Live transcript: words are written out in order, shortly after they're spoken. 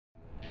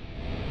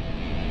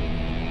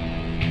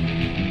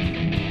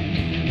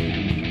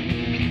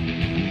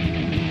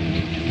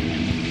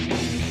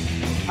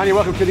And you're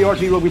welcome to the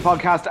RTÉ Rugby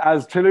Podcast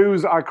as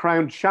Toulouse are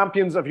crowned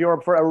champions of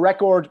Europe for a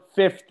record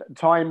fifth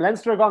time.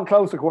 Leinster have gone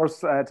close, of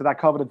course, to that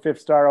coveted fifth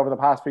star over the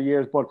past few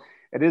years, but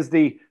it is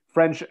the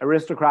French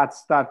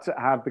aristocrats that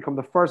have become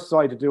the first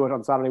side to do it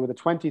on Saturday with a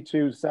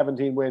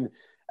 22-17 win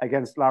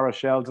against La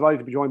Rochelle. Delighted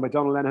to be joined by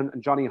Donald Lennon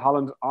and Johnny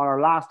Holland on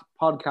our last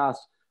podcast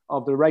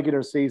of the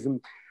regular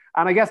season.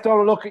 And I guess,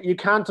 Donald, look, you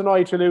can't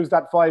deny Toulouse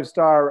that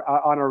five-star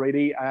honour,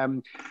 really.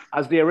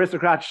 As the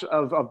aristocrats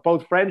of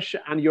both French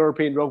and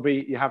European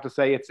rugby, you have to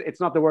say it's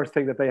not the worst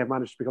thing that they have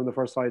managed to become the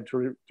first side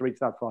to reach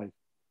that five.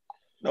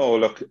 No,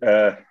 look,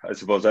 I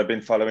suppose I've been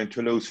following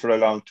Toulouse for a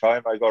long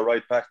time. I go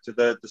right back to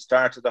the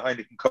start of the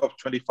Heineken Cup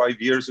 25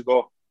 years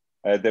ago.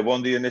 They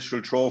won the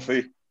initial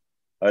trophy.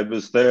 I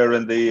was there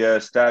in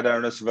the Stade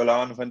Ernest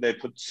Vallon when they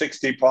put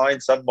 60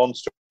 points on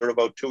Munster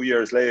about 2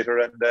 years later,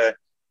 and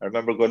I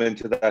remember going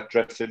into that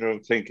dressing room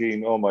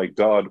thinking, oh my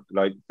God,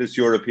 like this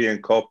European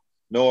Cup,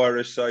 no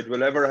Irish side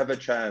will ever have a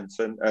chance.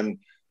 And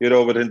you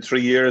know, within 3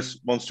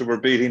 years, Munster were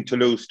beating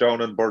Toulouse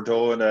down in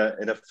Bordeaux in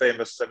a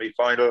famous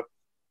semi-final.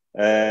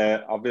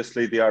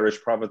 Obviously, the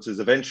Irish provinces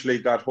eventually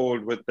got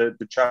hold with the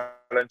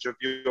challenge of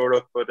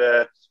Europe.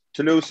 But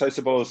Toulouse, I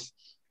suppose,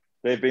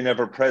 they've been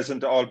ever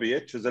present,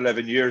 albeit it was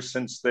 11 years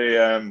since they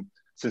won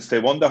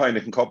the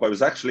Heineken Cup. I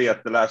was actually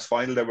at the last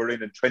final they were in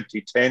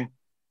 2010.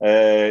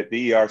 The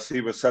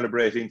ERC was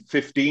celebrating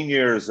 15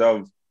 years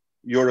of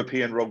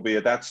European rugby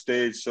at that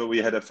stage. So we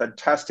had a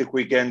fantastic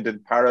weekend in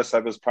Paris. I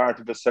was part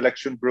of a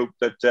selection group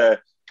that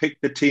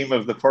picked the team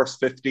of the first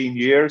 15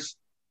 years.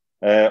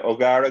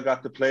 O'Gara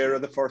got the player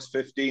of the first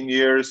 15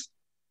 years.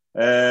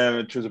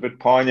 It was a bit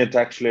poignant,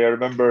 actually. I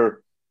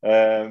remember,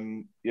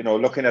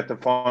 looking at the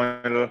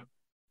final.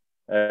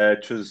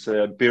 It was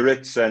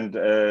Biarritz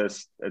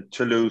and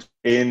Toulouse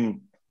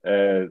in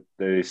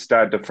the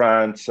Stade de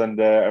France, and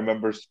I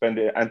remember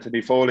Anthony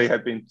Foley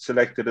had been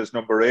selected as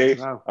number 8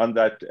 wow. on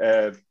that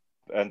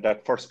and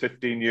that first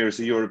 15 years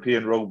of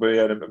European rugby.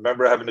 And I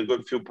remember having a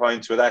good few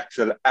points with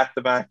Axel at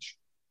the match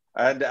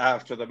and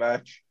after the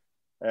match.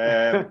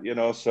 At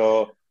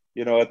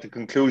the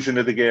conclusion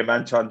of the game,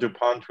 Anton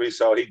Dupont, we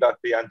saw he got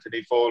the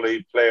Anthony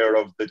Foley player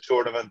of the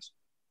tournament.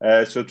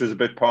 So it was a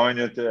bit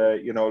poignant,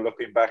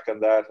 looking back on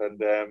that.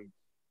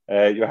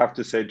 And you have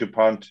to say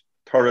Dupont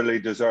thoroughly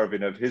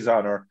deserving of his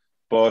honour.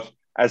 But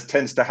as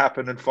tends to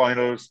happen in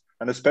finals,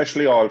 and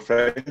especially all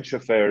French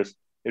affairs,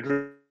 it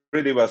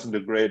really wasn't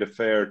a great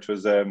affair. It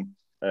was,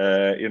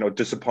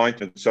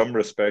 disappointing in some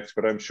respects,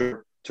 but I'm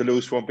sure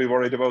Toulouse won't be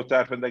worried about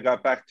that when they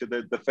got back to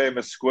the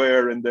famous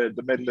square in the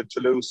middle of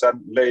Toulouse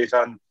and late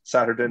on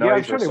Saturday night. Yeah,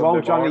 I'm sure they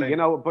won't, Johnny.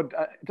 Morning. But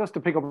just to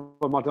pick up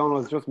what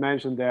McDonald has just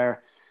mentioned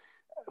there,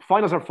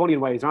 finals are funny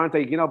in ways, aren't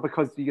they?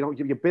 Because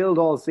you build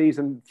all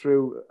season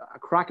through a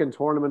cracking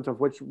tournament of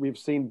which we've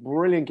seen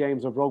brilliant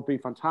games of rugby,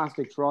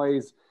 fantastic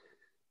tries,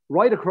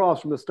 right across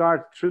from the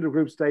start through the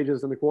group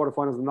stages and the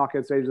quarterfinals and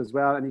knockout stages as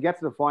well. And you get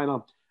to the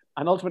final,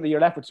 and ultimately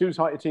you're left with two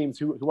teams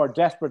who are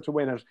desperate to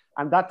win it.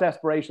 And that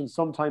desperation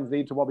sometimes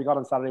leads to what we got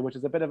on Saturday, which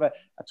is a bit of a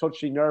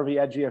touchy, nervy,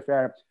 edgy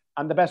affair.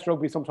 And the best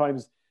rugby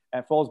sometimes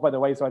falls by the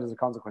wayside as a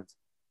consequence.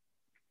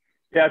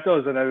 Yeah, it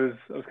does. And I was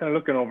kind of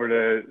looking over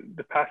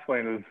the past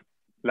finals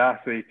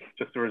last week,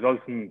 just the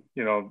results and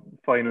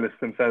finalists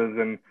themselves,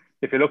 and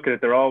if you look at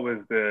it, they're always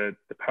the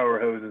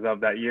powerhouses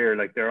of that year.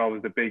 Like, they're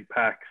always the big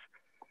packs.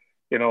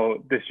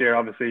 This year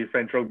obviously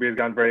French rugby has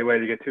gone very well.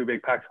 You get two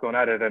big packs going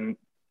at it, and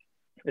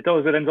it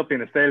ends up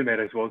being a stalemate,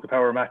 I suppose. The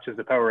power matches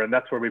the power, and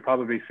that's where we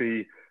probably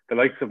see the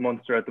likes of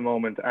Munster at the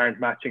moment aren't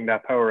matching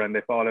that power, and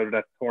they fall out of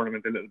that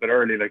tournament a little bit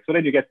early. So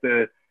then you get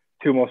the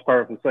two most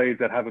powerful sides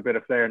that have a bit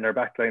of flair in their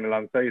backline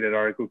alongside it,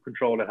 or a good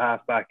control at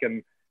halfback,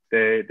 and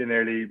they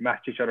nearly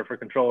match each other for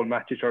control,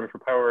 match each other for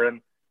power.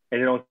 And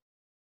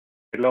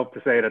I'd love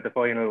to say that the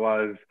final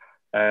was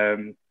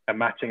a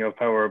matching of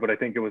power, but I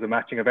think it was a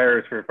matching of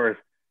errors for the first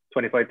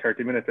 25,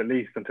 30 minutes at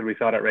least, until we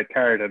saw that red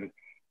card.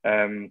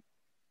 And,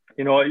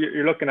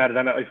 you're looking at it,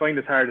 and I find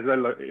it hard as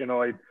well.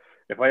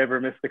 If I ever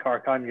miss the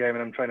Cork-On game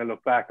and I'm trying to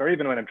look back, or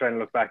even when I'm trying to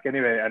look back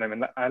anyway, and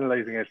I'm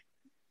analysing it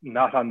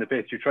not on the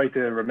pitch, you try to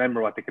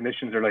remember what the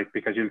conditions are like,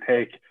 because you'll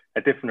take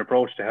a different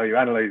approach to how you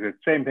analyse it.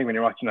 Same thing when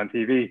you're watching on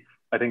TV.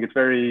 I think it's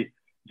very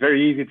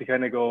easy to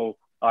kind of go,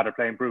 they're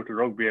playing brutal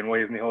rugby and why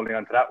isn't he holding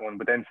on to that one?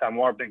 But then Sam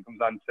Warburton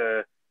comes on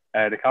to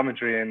the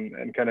commentary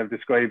and kind of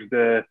describes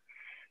the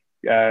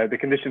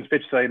conditions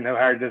pitch side and how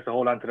hard it is to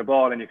hold on to the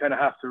ball, and you kind of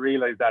have to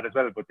realise that as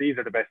well. But these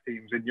are the best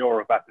teams in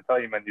Europe at the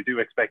time, and you do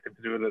expect them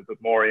to do a little bit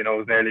more. It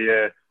was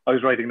nearly I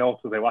was writing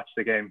notes as I watched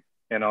the game,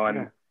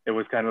 and it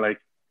was kind of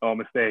like,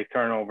 mistake,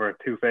 turnover,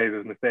 two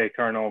phases, mistake,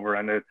 turnover,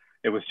 and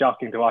it was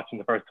shocking to watch in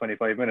the first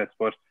 25 minutes.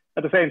 But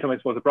at the same time, I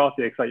suppose it brought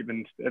the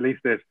excitement. At least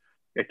it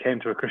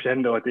came to a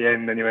crescendo at the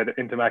end, and you had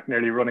Intermac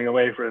nearly running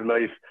away for his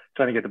life,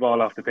 trying to get the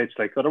ball off the pitch.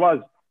 So there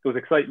was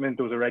excitement,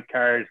 there was a red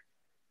card.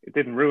 It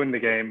didn't ruin the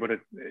game, but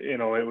it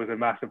was a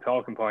massive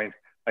talking point.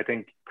 I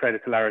think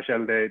credit to La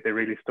Rochelle, they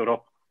really stood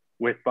up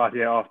with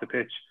Bottier off the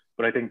pitch.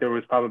 But I think there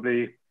was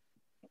probably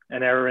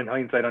an error in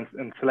hindsight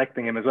in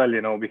selecting him as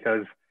well,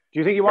 because Do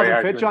you think he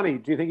wasn't fit, Johnny?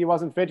 Do you think he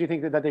wasn't fit? Do you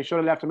think that they should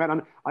have left him out?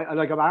 And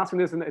I'm asking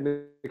this in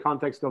the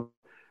context of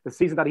the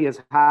season that he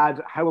has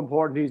had, how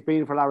important he's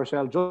been for La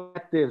Rochelle.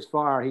 Just this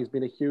far, he's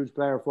been a huge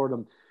player for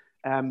them.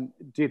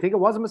 Do you think it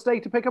was a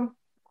mistake to pick him?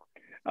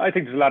 I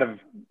think there's a lot of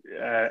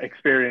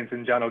experience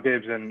in John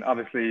O'Gibbs, and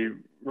obviously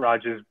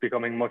Raj is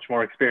becoming much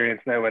more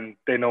experienced now, and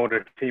they know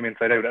their team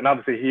inside out. And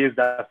obviously he is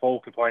that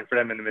focal point for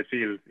them in the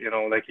midfield. You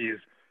know, like he's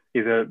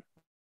a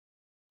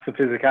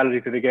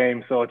physicality to the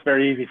game, so it's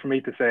very easy for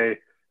me to say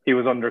he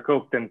was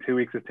undercooked and 2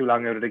 weeks is too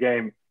long out of the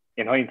game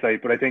in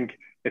hindsight. But I think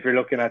if you're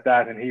looking at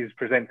that and he's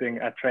presenting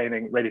at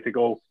training ready to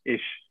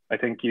go-ish, I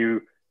think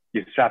you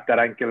strap that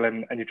ankle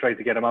and you try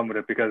to get him on with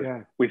it, because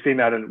we've seen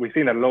that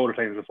a load of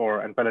times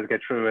before, and fellas get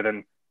through it.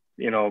 And,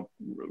 you know,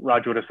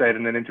 Raj would have said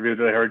in an interview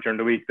that I heard during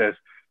the week that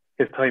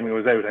his timing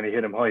was out and he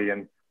hit him high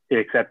and he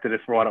accepted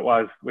it for what it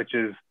was, which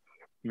is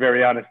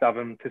very honest of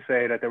him to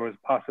say that there was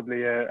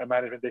possibly a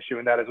management issue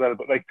in that as well.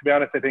 But, like, to be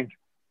honest, I think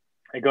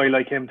a guy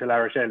like him to La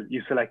Rochelle,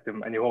 you select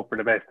him and you hope for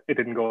the best. It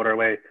didn't go their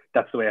way.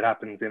 That's the way it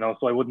happens, you know.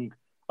 So I wouldn't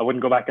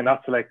go back and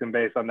not select him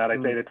based on that.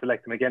 I'd say to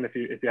select him again if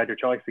you had your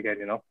choice again,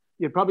 you know.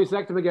 You'd probably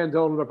select him again,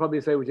 Donald, or probably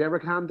say, would you ever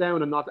calm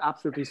down and not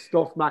absolutely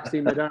stuff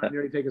Maxime Medard and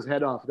nearly take his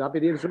head off? That'd be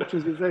the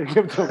instructions you'd say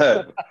give to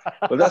him.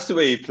 Well, that's the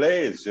way he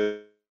plays.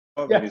 I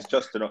mean,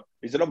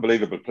 he's an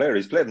unbelievable player.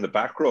 He's played in the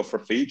back row for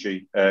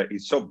Fiji.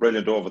 He's so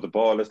brilliant over the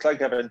ball. It's like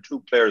having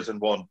two players in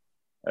one.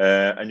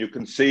 And you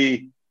can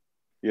see,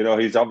 you know,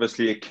 he's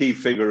obviously a key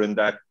figure in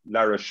that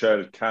La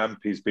Rochelle camp.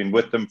 He's been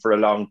with them for a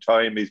long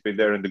time. He's been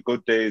there in the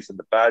good days and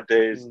the bad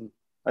days.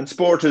 And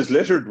sport is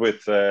littered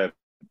with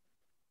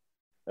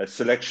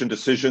selection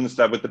decisions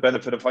that, with the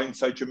benefit of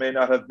hindsight, you may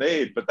not have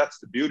made. But that's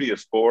the beauty of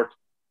sport.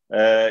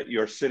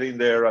 You're sitting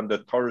there on the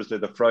Thursday,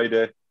 the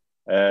Friday.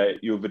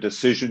 You have a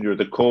decision. You're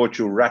the coach.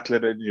 You rattle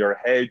it in your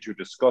head. You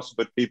discuss it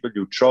with people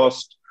you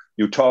trust.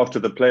 You talk to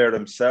the player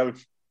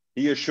himself.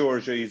 He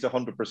assures you he's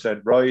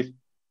 100% right.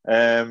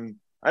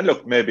 And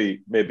look,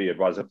 maybe it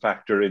was a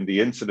factor in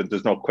the incident.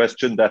 There's no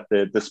question that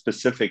the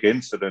specific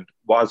incident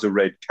was a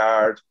red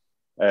card.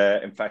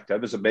 In fact, I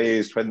was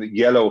amazed when the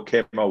yellow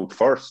came out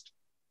first.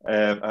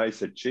 I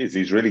said, geez,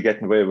 he's really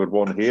getting away with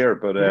one here.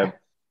 But,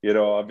 you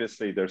know,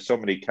 obviously there's so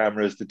many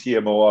cameras. The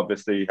TMO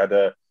obviously had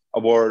a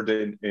word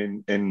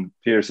in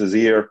Pierce's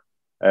ear,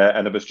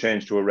 and it was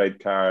changed to a red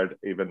card.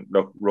 Even,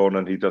 look,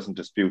 Ronan, he doesn't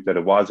dispute that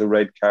it was a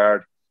red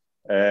card.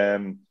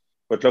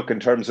 But look, in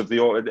terms of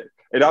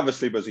it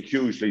obviously was a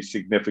hugely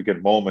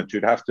significant moment.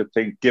 You'd have to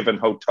think, given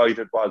how tight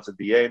it was at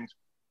the end,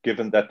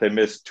 given that they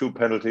missed 2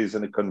 penalties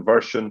and a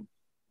conversion,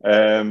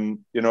 if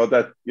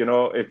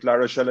La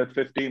Rochelle had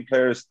 15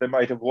 players, they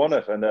might have won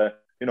it. And,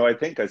 I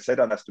think I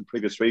said on that in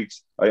previous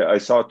weeks, I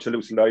saw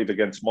Toulouse live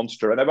against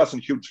Munster, and I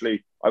wasn't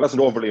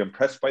overly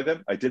impressed by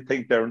them. I did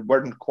think they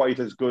weren't quite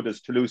as good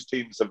as Toulouse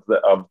teams of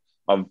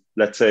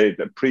let's say,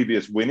 the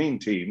previous winning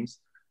teams.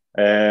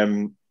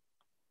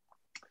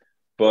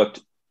 But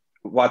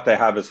what they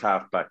have is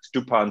halfbacks,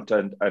 Dupont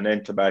and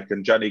Ntamack,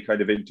 and Johnny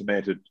kind of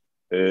intimated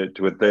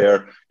to it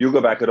there. You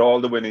go back at all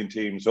the winning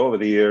teams over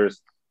the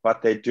years,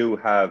 what they do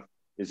have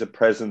is a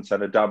presence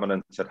and a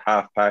dominance at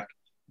halfback.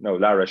 No,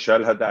 La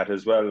Rochelle had that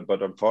as well,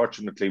 but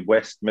unfortunately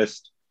West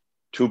missed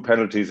 2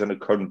 penalties and a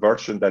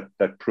conversion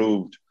that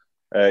proved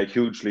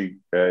hugely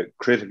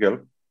critical.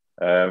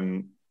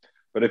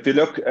 But if you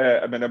look,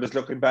 I was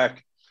looking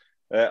back,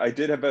 I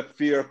did have a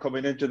fear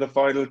coming into the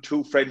final.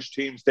 2 French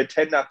teams, they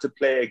tend not to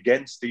play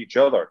against each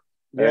other.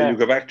 You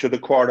go back to the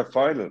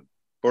quarter-final.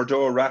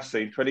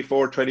 Bordeaux-Racing,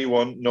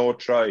 24-21, no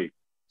try.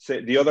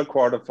 The other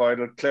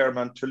quarter-final,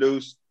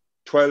 Clermont-Toulouse,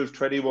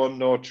 12-21,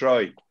 no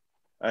try.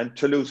 And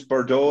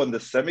Toulouse-Bordeaux in the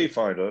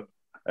semi-final,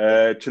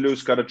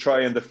 Toulouse got a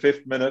try in the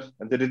 5th minute,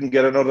 and they didn't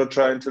get another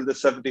try until the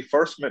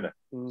 71st minute.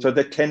 So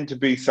they tend to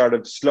be sort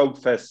of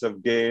slugfests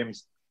of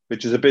games,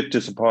 which is a bit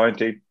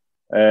disappointing.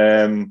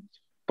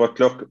 But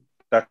look,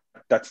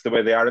 that's the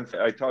way they are. And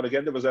I thought,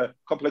 again, there was a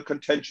couple of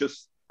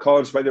contentious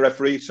calls by the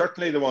referee.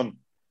 Certainly the one,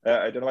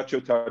 I don't know what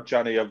you thought,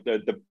 Johnny, of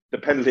the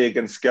penalty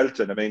against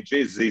Skelton. I mean,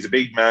 Jesus, he's a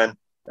big man.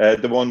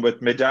 The one with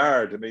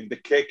Medard, I mean, the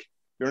kick,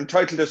 you're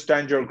entitled to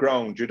stand your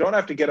ground. You don't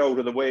have to get out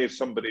of the way of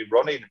somebody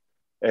running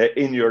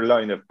in your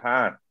line of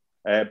path.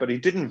 But he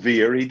didn't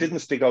veer. He didn't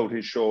stick out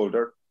his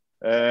shoulder.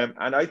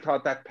 And I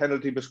thought that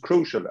penalty was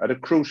crucial at a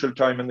crucial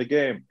time in the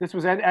game. This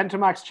was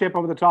Ntamack's chip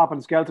over the top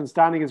and Skelton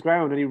standing his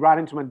ground, and he ran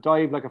into him and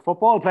dived like a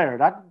football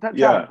player. I thought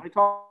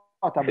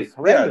that was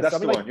horrendous. Yeah, that's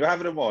the one. You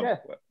have it in one.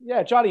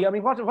 Yeah, Johnny, I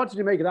mean, what did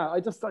you make of that?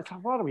 I thought,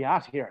 what are we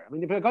at here? I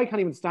mean, if a guy can't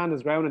even stand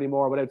his ground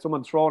anymore without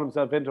someone throwing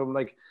himself into him,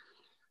 like,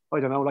 I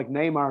don't know, like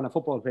Neymar on a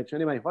football pitch.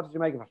 Anyway, what did you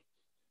make of it?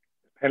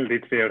 Penalty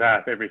to be out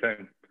half every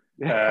time.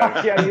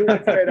 Yeah, you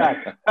would say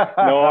that.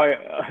 No,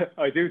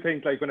 I do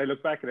think, like, when I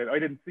look back at it, I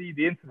didn't see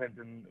the incident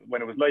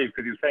when it was live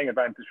because he was playing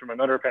advantage from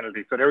another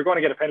penalty. So they were going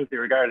to get a penalty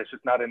regardless,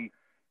 just not in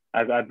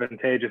as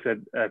advantageous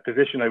a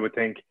position, I would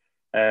think.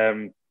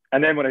 And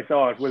then when I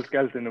saw it, Will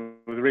Skelton,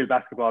 it was a real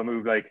basketball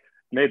move, like,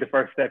 made the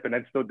first step and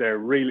then stood there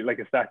really like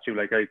a statue,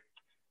 like a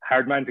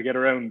hard man to get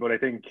around. But I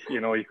think,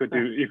 you could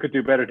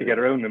do better to get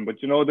around him.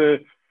 But, the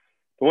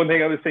The one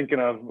thing I was thinking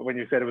of when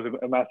you said it was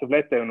a massive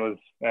letdown was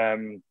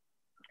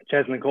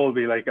Cheslin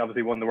Colby, like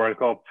obviously won the World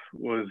Cup,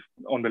 was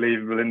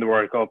unbelievable in the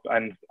World Cup,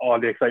 and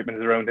all the excitement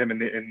is around him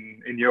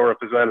in Europe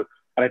as well.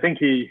 And I think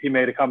he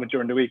made a comment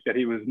during the week that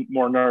he was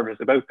more nervous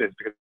about this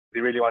because he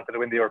really wanted to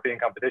win the European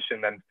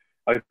competition. And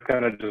I was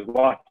kind of just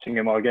watching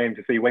him all game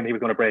to see when he was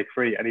going to break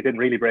free, and he didn't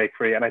really break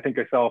free. And I think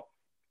I saw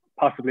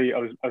possibly I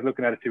was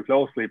looking at it too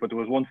closely, but there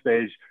was one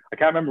stage, I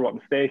can't remember what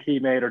mistake he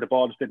made or the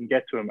ball just didn't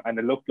get to him, and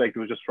it looked like it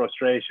was just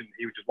frustration.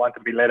 He just wanted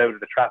to be let out of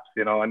the traps,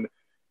 you know, and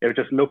it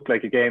just looked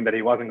like a game that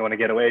he wasn't going to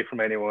get away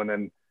from anyone.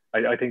 And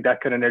I think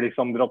that kind of nearly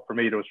summed it up for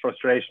me. There was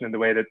frustration in the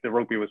way that the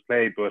rugby was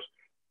played, but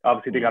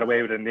obviously they got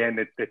away with it in the end.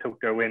 They took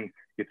their win.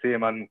 You'd see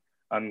him on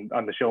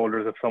the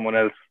shoulders of someone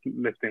else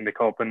lifting the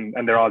cup,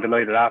 and they're all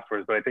delighted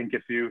afterwards. But I think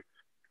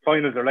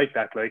finals are like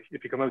that, like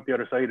if you come out the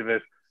other side of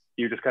it,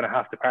 you just kind of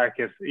have to park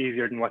it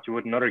easier than what you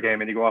would in another game,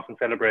 and you go off and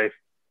celebrate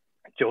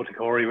Joe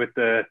Takori with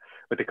the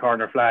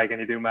corner flag, and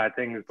you do mad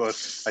things. But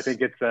I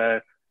think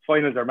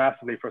finals are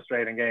massively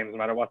frustrating games, no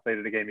matter what side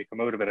of the game you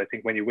come out of it. I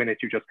think when you win it,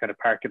 you just kind of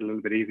park it a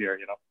little bit easier,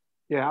 you know.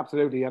 Yeah,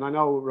 absolutely. And I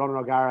know Ronan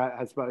O'Gara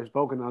has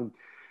spoken on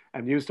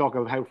news talk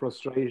of how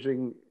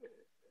frustrating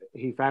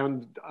he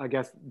found, I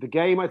guess, the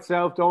game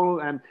itself,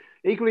 Donald. And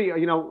equally,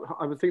 you know,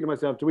 I was thinking to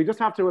myself, do we just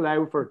have to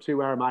allow for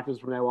 2-hour matches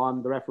from now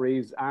on? The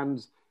referees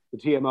and the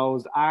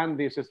TMOs and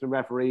the assistant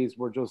referees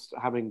were just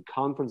having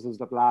conferences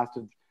that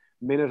lasted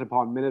minute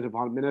upon minute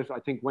upon minute. I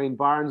think Wayne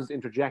Barnes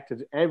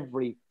interjected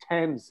every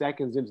 10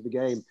 seconds into the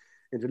game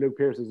into Luke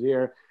Pearce's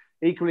ear.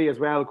 Equally as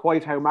well,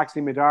 quite how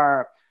Maxime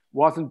Midar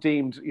wasn't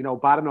deemed, you know,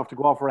 bad enough to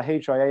go off for a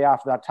HIA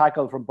after that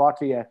tackle from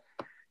Bottia.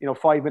 You know,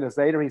 5 minutes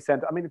later he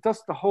sent. I mean, it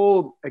just the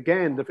whole,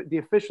 again, the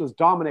officials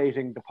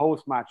dominating the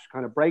post-match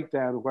kind of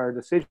breakdown where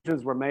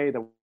decisions were made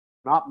that were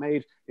not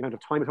made, you know, the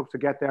time it took to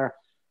get there.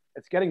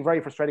 It's getting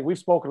very frustrating. We've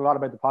spoken a lot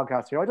about the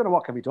podcast here. I don't know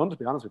what can be done, to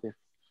be honest with you.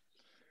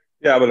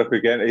 Yeah, but look,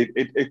 again,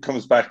 it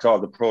comes back to all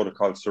the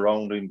protocols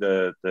surrounding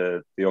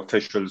the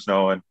officials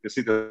now. And you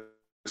see, there's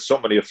so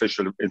many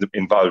officials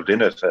involved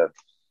in it.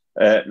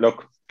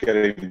 Look,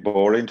 getting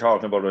boring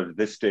talking about it at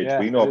this stage. Yeah,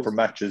 we know for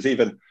matches,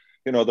 even,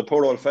 you know, the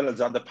poor old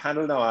fellas on the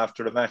panel now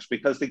after the match,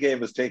 because the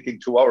game is taking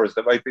 2 hours,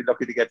 they might be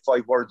lucky to get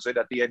 5 words in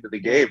at the end of the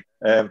game.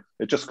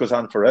 It just goes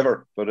on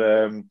forever. But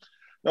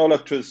no,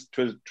 look, it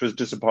was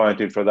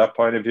disappointing from that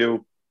point of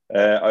view.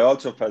 I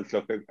also felt,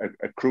 look,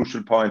 a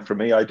crucial point for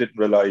me, I didn't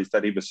realise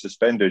that he was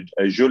suspended.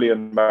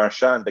 Julien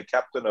Marchand, the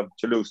captain of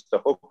Toulouse, the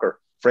hooker,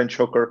 French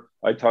hooker,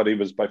 I thought he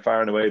was by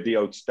far and away the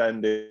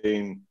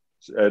outstanding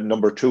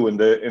number 2 in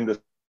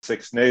the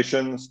Six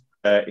Nations.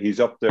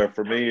 He's up there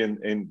for me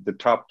in the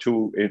top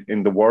 2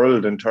 in the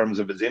world in terms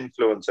of his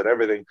influence and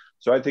everything.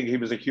 So I think he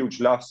was a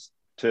huge loss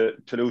to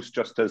Toulouse,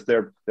 just as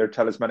their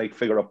talismanic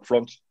figure up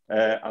front.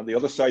 On the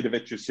other side of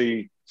it, you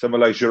see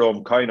someone like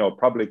Jerome Kaino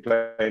probably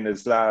playing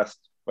his last.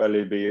 Well,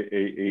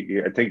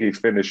 I think he's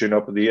finishing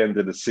up at the end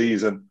of the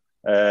season.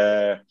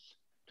 It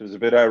was a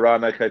bit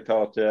ironic, I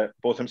thought.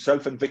 Both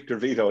himself and Victor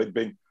Vito had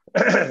been,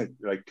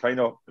 like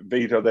Kaino,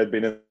 Vito, they'd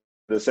been in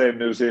the same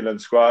New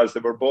Zealand squads. They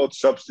were both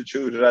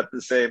substituted at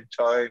the same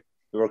time.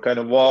 They were kind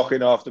of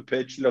walking off the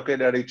pitch,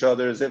 looking at each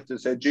other as if to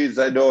say, geez,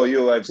 I know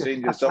you, I've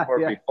seen you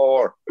somewhere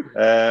before.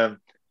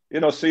 You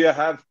know, so you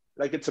have,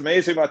 like, it's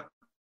amazing what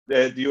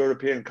the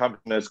European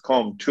company has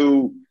come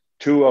to.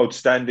 2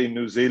 outstanding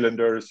New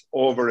Zealanders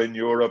over in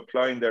Europe,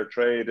 plying their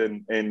trade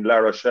in La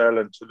Rochelle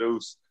and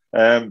Toulouse.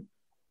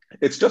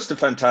 It's just a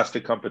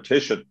fantastic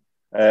competition.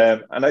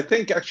 And I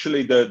think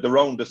actually the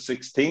round of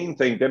 16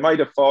 thing, they might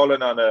have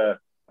fallen on a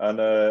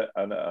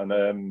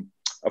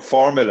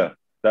formula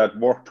that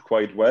worked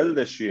quite well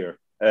this year.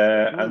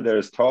 And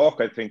there's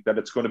talk, I think, that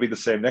it's going to be the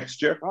same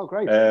next year. Oh,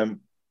 great.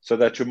 So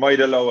that you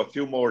might allow a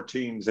few more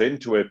teams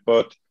into it.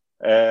 But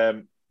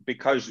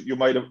because you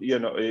might have, you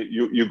know,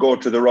 you go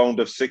to the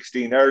round of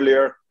 16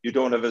 earlier, you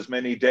don't have as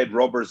many dead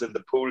rubbers in the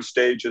pool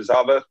stages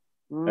of it.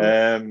 So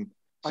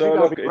I think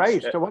that would be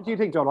great. So what do you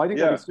think, John? I think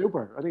that'd be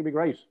super. I think it'd be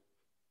great.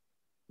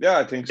 Yeah,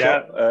 I think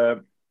so.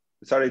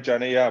 Sorry,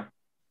 Johnny. Yeah.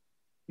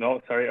 No,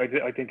 sorry.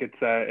 I think it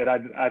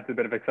adds a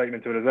bit of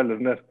excitement to it as well,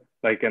 doesn't it?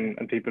 Like, and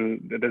people,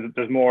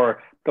 there's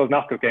more. Those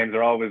knockout games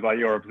are always what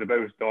Europe's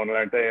about, Donald,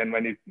 aren't they? And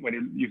when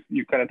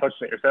you kind of touched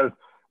on it yourself,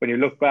 when you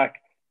look back,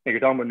 like you're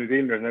talking about New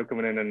Zealanders now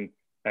coming in and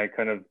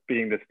kind of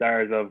being the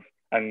stars of,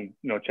 and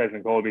you know,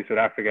 Cheslin Colby, South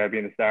Africa,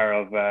 being the star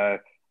of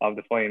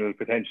the final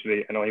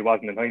potentially. I know he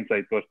wasn't in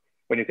hindsight, but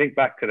when you think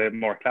back to the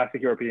more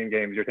classic European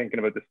games, you're thinking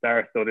about the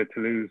star-studded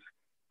Toulouse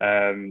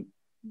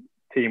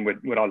team with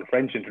all the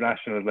French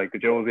internationals like the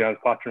Josias,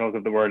 Patronos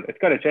of the world. It's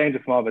got to change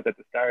a small bit that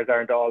the stars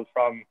aren't all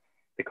from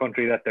the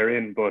country that they're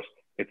in, but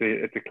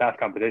it's a class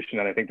competition,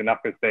 and I think the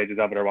knockout stages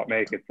of it are what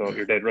make it. So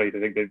you're dead right. I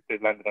think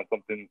they've landed on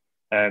something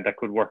that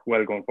could work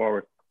well going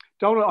forward.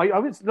 Donald, I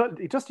was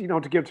just, you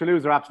know, to give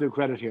Toulouse their absolute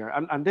credit here,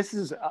 and this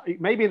is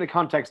maybe in the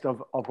context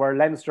of where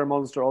Leinster,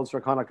 Munster, Ulster,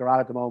 Connacht are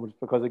at the moment,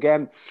 because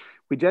again,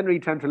 we generally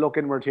tend to look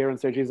inward here and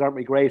say, geez, aren't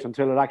we great,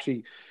 until it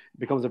actually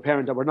becomes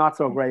apparent that we're not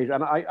so great.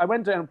 And I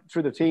went down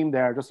through the team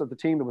there, just at the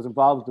team that was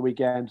involved at the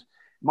weekend.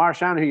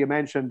 Marchand, who you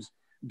mentioned,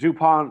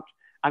 Dupont,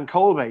 and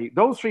Colby.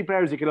 Those three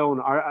players you could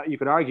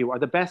argue, are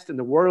the best in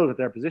the world at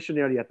their position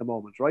nearly at the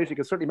moment, right? You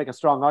can certainly make a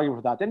strong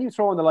argument for that. Then you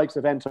throw in the likes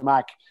of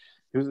Ntamack,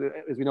 who,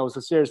 as we know, is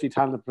a seriously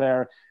talented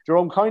player.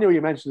 Jerome Kino, you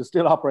mentioned, is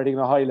still operating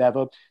at a high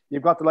level.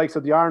 You've got the likes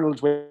of the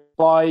Arnolds with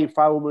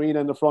Fao Marina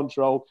in the front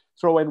row.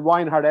 Throw in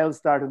Reinhard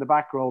Elstart in the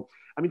back row.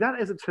 I mean, that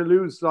is a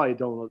Toulouse side,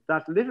 Donald,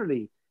 that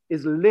literally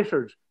is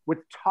littered with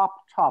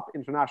top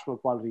international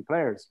quality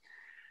players.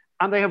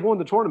 And they have won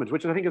the tournament,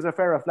 which I think is a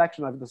fair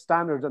reflection of the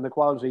standard and the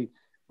quality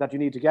that you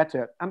need to get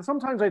to. And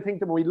sometimes I think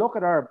that when we look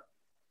at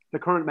the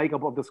current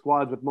makeup of the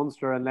squads with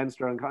Munster and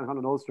Leinster and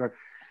Conn Ulster,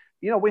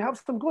 we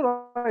have some good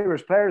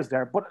Irish players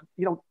there. But,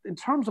 in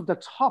terms of the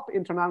top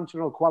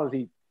international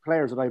quality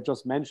players that I've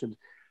just mentioned,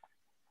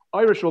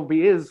 Irish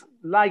rugby is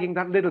lagging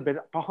that little bit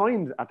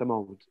behind at the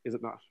moment, is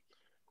it not?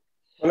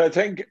 Well, I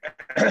think,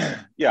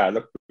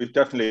 look, we've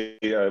definitely,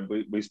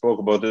 we spoke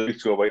about this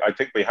weeks ago. I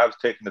think we have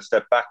taken a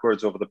step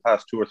backwards over the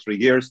past 2 or 3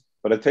 years.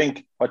 But I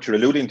think what you're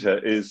alluding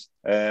to is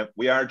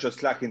we are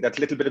just lacking that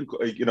little bit of,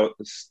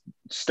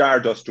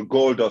 stardust or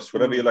gold dust,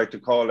 whatever you like to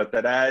call it,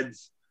 that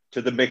adds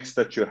to the mix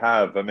that you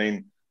have. I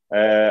mean,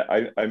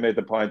 I made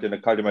the point in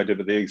a column I did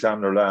with the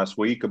Examiner last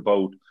week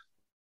about,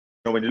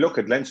 when you look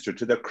at Leinster,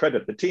 to their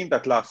credit, the team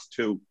that lost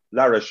to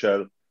La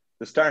Rochelle,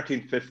 the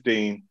starting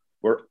 15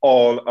 were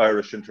all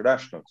Irish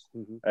internationals.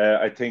 Mm-hmm.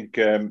 I think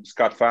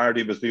Scott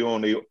Fardy was the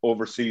only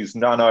overseas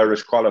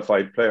non-Irish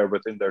qualified player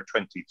within their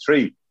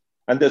 23.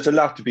 And there's a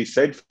lot to be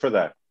said for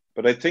that.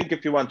 But I think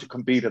if you want to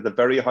compete at the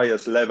very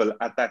highest level,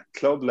 at that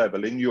club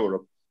level in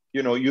Europe,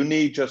 you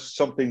need just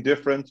something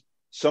different,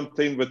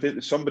 somebody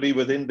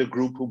within the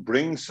group who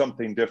brings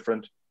something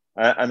different.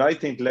 And I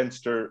think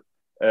Leinster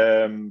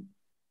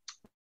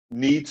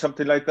need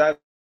something like that.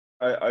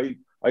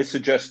 I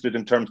suggested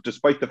in terms,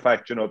 despite the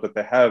fact, that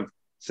they have,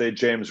 say,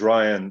 James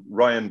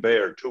Ryan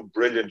Baird, two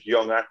brilliant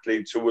young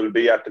athletes who will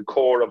be at the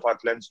core of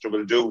what Leinster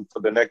will do for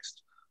the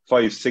next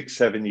 5, 6,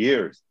 7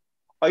 years.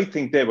 I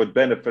think they would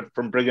benefit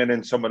from bringing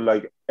in someone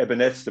like Eben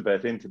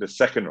Etzebeth into the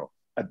second row,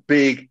 a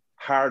big,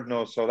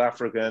 hard-nosed South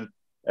African.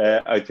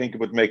 I think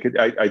it would make it.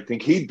 I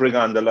think he'd bring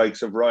on the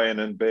likes of Ryan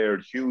and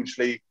Baird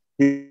hugely.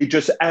 He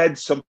just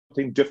adds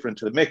something different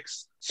to the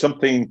mix,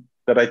 something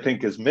that I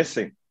think is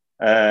missing.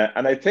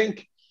 And I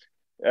think,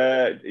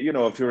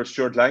 if you're a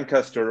Stuart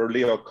Lancaster or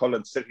Leo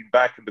Cullen sitting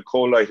back in the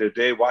cold light of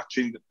day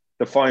watching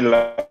the final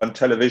on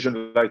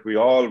television like we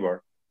all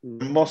were,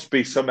 there must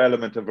be some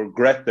element of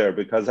regret there,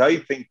 because I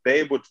think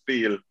they would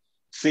feel,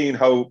 seeing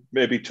how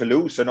maybe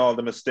Toulouse and all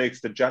the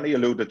mistakes that Johnny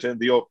alluded to in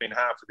the opening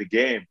half of the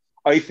game,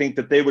 I think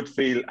that they would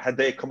feel, had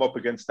they come up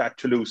against that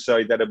Toulouse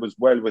side, that it was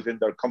well within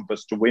their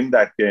compass to win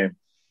that game.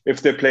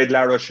 If they played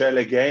La Rochelle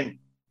again,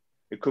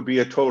 it could be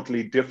a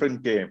totally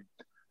different game.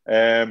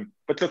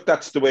 But look,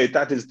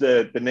 that is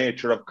the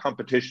nature of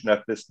competition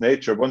at this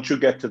nature. Once you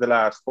get to the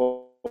last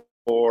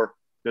four,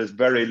 there's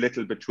very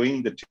little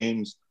between the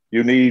teams.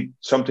 You need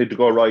something to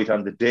go right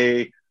on the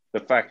day. The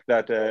fact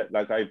that,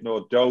 I've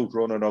no doubt,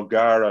 Ronan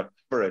O'Gara,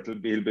 he'll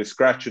be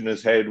scratching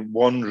his head,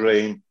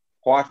 wondering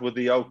what would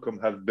the outcome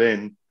have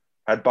been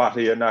had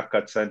Bottia not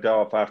got sent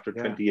off after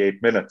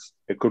 28 minutes.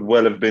 It could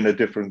well have been a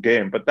different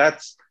game. But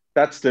that's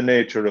the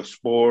nature of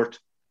sport.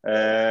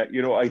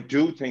 I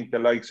do think the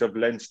likes of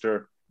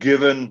Leinster,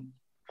 given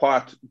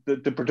what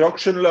the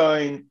production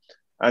line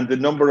and the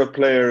number of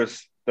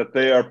players that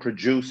they are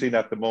producing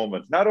at the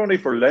moment, not only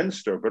for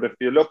Leinster, but if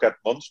you look at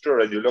Munster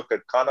and you look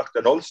at Connacht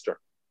and Ulster,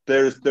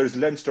 there's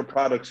Leinster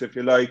products, if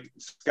you like,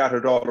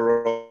 scattered all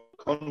around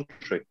the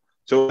country.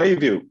 So in my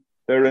view,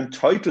 they're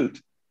entitled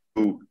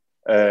to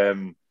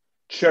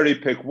cherry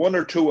pick one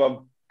or two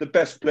of the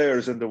best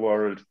players in the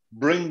world,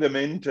 bring them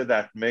into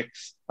that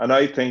mix. And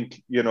I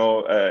think,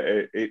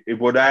 it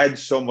would add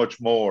so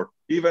much more,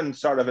 even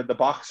sort of at the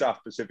box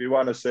office, if you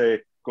want to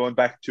say, going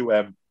back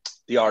to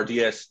the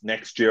RDS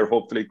next year,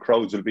 hopefully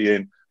crowds will be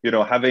in,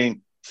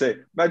 imagine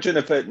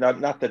if it,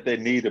 not that they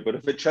need it, but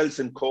if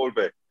Chelsea and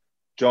Colby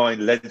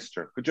join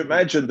Leinster, could you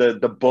imagine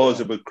the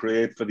buzz it would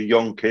create for the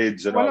young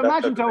kids and all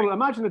that?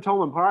 Imagine the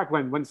Thomond Park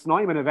when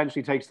Snyman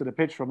eventually takes to the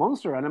pitch for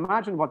Munster, and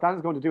imagine what that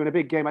is going to do in a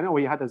big game. I know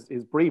he had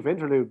his brief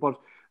interlude, but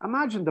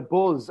imagine the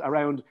buzz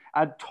around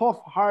a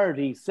tough,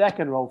 hardy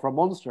second row for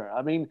Munster.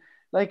 I mean,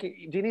 do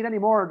you need any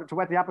more to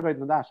whet the appetite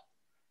than that?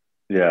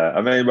 Yeah,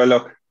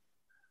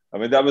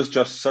 that was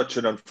just such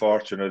an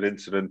unfortunate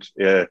incident.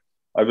 Yeah,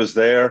 I was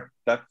there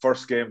that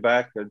first game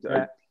back.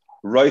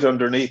 Right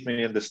underneath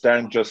me in the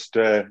stand,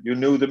 you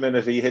knew the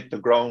minute he hit the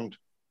ground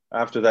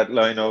after that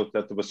line out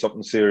that there was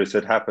something serious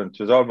had happened.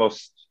 It was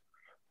almost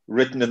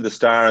written in the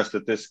stars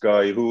that this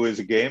guy, who is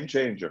a game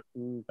changer,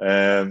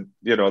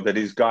 that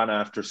he's gone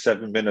after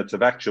 7 minutes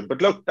of action.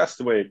 But look, that's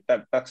the way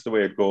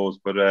it goes.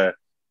 But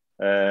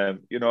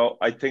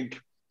I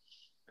think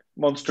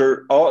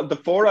Munster,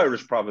 the four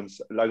Irish province,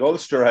 like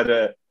Ulster, had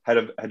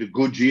a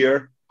good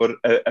year. But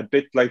a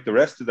bit like the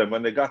rest of them,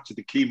 when they got to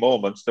the key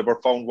moments, they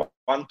were found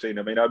wanting.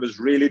 I mean, I was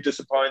really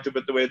disappointed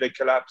with the way they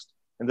collapsed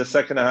in the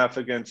second half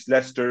against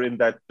Leicester in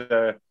that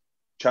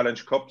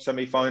Challenge Cup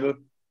semi-final.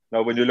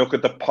 Now, when you look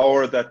at the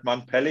power that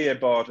Montpellier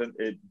brought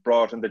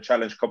in the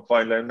Challenge Cup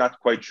final, I'm not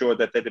quite sure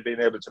that they'd have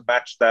been able to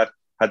match that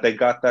had they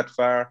got that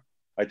far.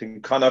 I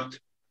think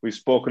Connacht, we've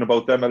spoken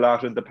about them a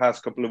lot in the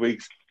past couple of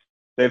weeks.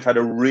 They've had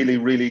a really,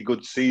 really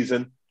good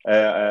season.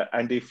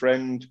 Andy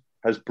Friend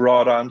has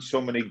brought on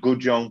so many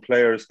good young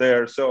players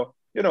there. So,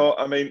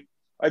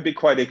 I'd be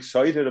quite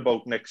excited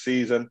about next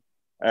season.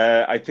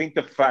 I think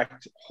the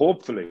fact,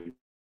 hopefully,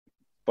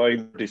 by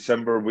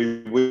December,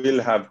 we will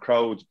have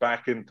crowds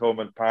back in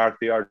Thomond Park,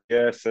 the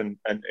RTS,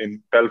 and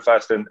in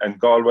Belfast and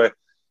Galway,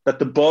 that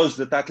the buzz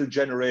that'll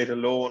generate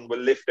alone will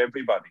lift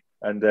everybody.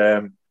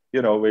 And,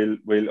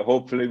 we'll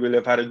hopefully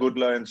have had a good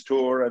Lions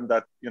tour, and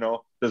that,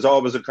 there's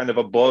always a kind of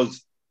a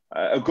buzz.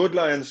 A good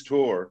Lions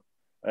tour,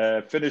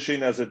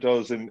 finishing as it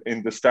does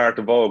in the start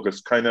of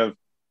August, kind of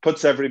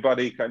puts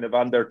everybody kind of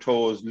on their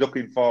toes,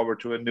 looking forward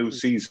to a new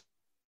season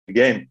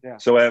again. Yeah.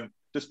 So,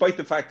 despite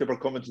the fact that we're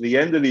coming to the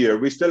end of the year,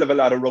 we still have a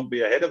lot of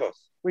rugby ahead of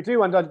us. We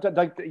do, and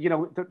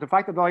the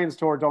fact that the Lions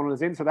tour, Donald,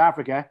 is in South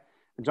Africa,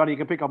 and Johnny, you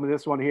can pick up on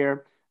this one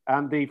here,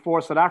 and the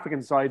 4 South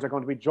African sides are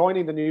going to be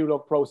joining the New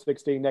Look Pro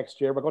 16 next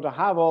year. We're going to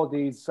have all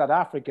these South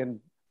African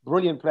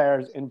brilliant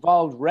players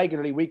involved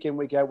regularly, week in,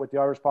 week out, with the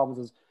Irish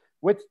provinces,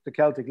 with the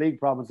Celtic League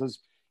provinces.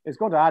 It's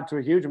going to add to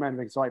a huge amount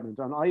of excitement.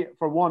 And I,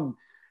 for one,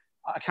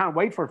 I can't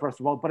wait for it, first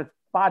of all, but it's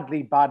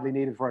badly, badly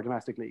needed for a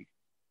domestic league.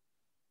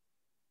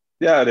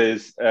 Yeah, it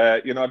is.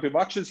 I've been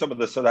watching some of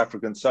the South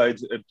African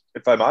sides.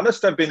 If I'm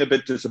honest, I've been a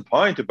bit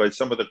disappointed by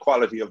some of the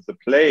quality of the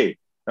play.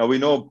 Now, we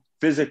know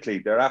physically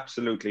they're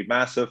absolutely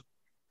massive,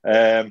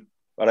 but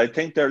I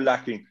think they're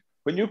lacking.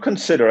 When you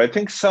consider, I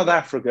think South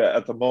Africa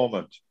at the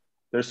moment,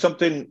 there's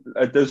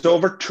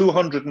over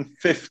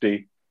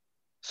 250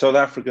 South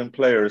African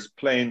players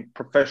playing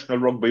professional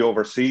rugby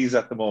overseas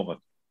at the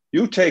moment.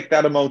 You take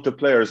that amount of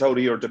players out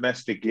of your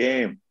domestic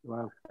game,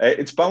 wow.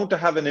 It's bound to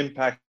have an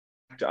impact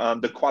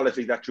on the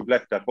quality that you've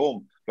left at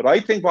home. But I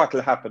think what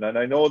will happen, and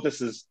I know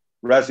this is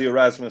Rassie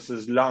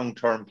Erasmus's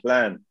long-term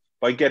plan,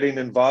 by getting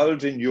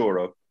involved in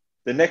Europe,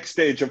 the next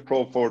stage of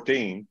Pro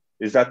 14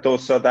 is that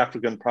those South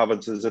African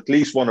provinces, at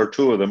least 1 or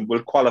 2 of them,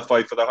 will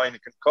qualify for the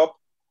Heineken Cup.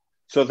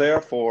 So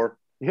therefore,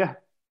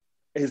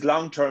 his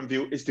long-term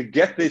view is to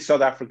get the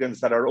South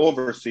Africans that are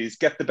overseas,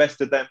 get the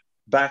best of them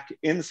back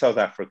in South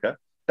Africa.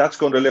 That's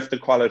going to lift the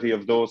quality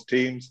of those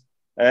teams.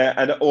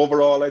 And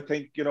overall, I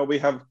think, we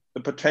have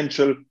the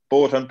potential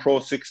both on Pro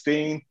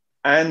 16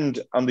 and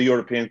on the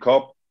European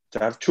Cup to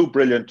have 2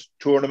 brilliant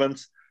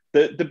tournaments.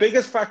 The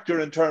biggest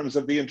factor in terms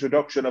of the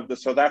introduction of the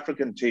South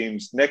African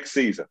teams next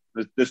season,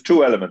 there's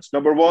 2 elements.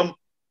 Number 1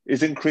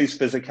 is increased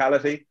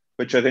physicality,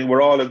 which I think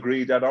we're all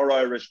agreed that our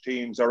Irish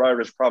teams, our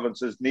Irish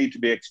provinces need to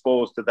be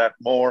exposed to that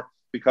more,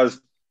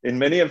 because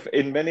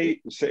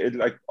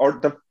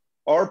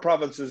our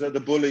provinces are the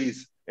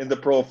bullies in the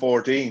Pro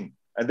 14.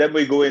 And then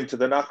we go into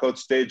the knockout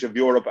stage of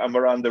Europe and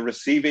we're on the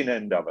receiving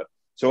end of it.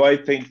 So I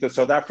think the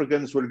South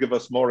Africans will give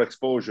us more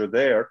exposure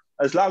there,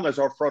 as long as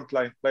our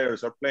frontline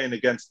players are playing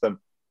against them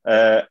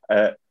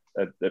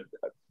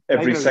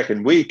every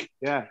second week.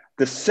 Yeah.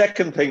 The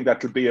second thing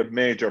that will be a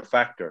major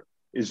factor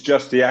is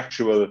just the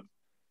actual,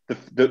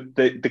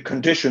 the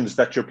conditions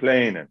that you're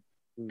playing in.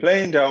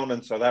 Playing down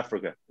in South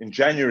Africa in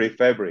January,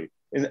 February,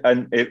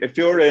 and if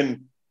you're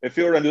in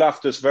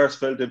Loftus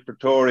Versfeld in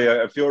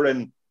Pretoria, if you're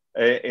in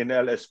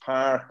Ellis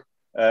Park,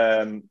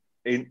 in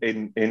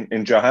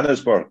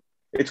Johannesburg,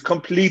 it's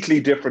completely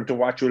different to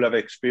what you'll have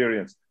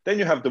experienced. Then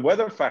you have the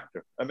weather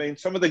factor. I mean,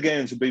 some of the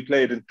games will be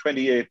played in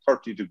 28,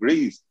 30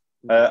 degrees.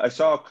 I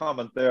saw a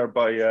comment there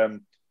by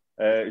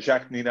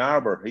Jacques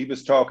Nienaber. He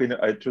was talking,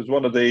 it was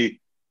one of the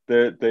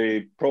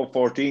Pro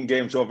 14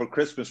 games over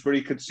Christmas, where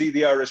he could see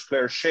the Irish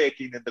players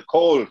shaking in the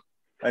cold.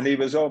 And he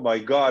was, oh my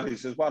God, he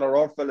says, what are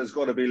our fellas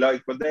going to be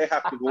like when they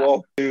have to go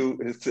up to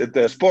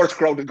the sports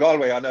ground in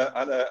Galway on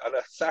a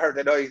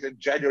Saturday night in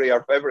January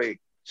or February.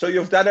 So you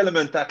have that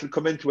element that will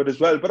come into it as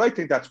well. But I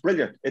think that's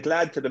brilliant. It'll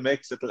add to the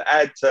mix. It'll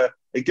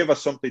give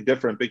us something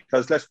different,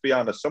 because let's be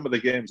honest, some of the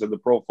games in the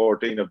Pro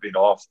 14 have been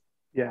awesome.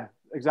 Yeah,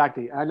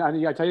 exactly. And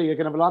I tell you, you're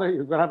going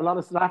to have a lot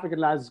of South African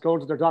lads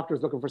going to their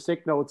doctors looking for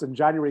sick notes in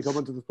January,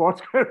 coming to the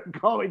sports ground,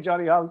 calling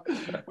Johnny Hull.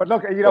 But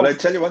look, Well, I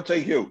tell you one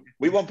thing, Hugh,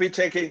 we won't be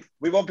taking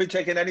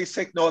any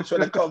sick notes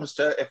when it comes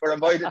to, if we're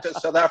invited to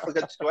South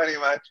Africa to any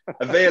match,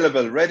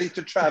 available, ready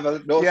to travel,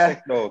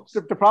 sick notes.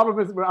 The problem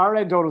is our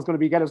end is going to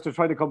be get us to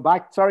try to come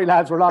back. Sorry,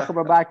 lads, we're not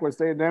coming back. We're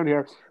staying down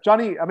here.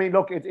 Johnny, I mean,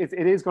 look, it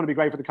is going to be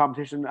great for the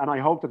competition, and I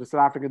hope that the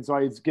South African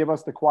sides give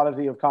us the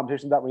quality of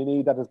competition that we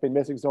need, that has been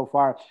missing so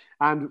far.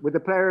 And with the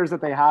players that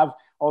they have,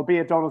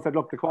 albeit Donald said,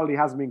 look, the quality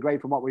hasn't been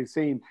great from what we've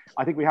seen,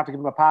 I think we have to give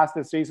them a pass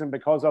this season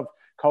because of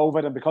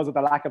COVID and because of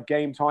the lack of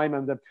game time,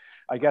 and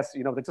I guess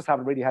they just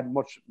haven't really had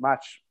much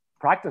match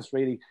practice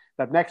really.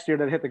 That next year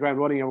they'll hit the ground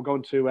running, and we're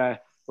going to have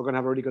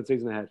a really good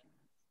season ahead.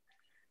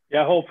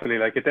 Yeah, hopefully.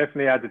 Like, it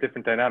definitely adds a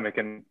different dynamic,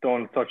 and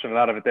Donald touched on a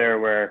lot of it there,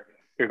 where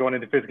you're going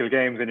into physical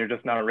games and you're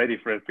just not ready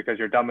for it because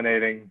you're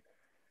dominating,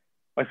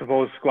 I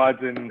suppose, squads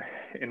in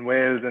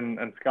Wales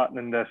and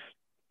Scotland that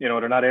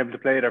they're not able to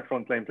play their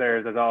frontline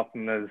players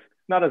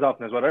not as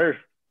often as what Irish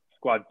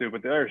squads do,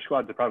 but the Irish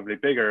squads are probably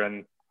bigger,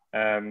 and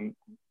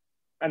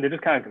they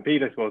just can't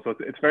compete, I suppose. So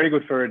it's very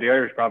good for the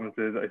Irish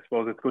provinces. I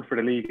suppose it's good for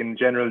the league in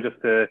general,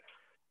 just to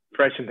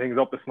freshen things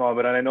up a small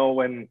bit. And I know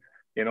when,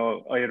 you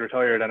know, I had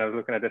retired and I was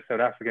looking at this South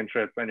African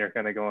trip, and you're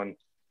kind of going,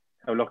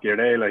 how lucky are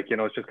they? Like, you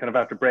know, it's just kind of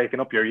after breaking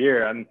up your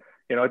year. And,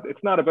 you know,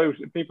 it's not about,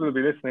 people will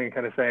be listening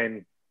kind of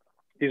saying,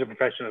 these are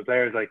professional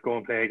players, like, go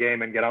and play a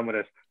game and get on with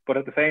it. But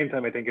at the same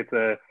time, I think it's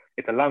a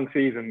long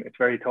season. It's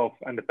very tough.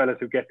 And the fellas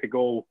who get to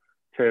go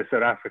to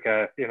South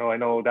Africa, you know, I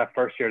know that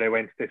first year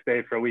they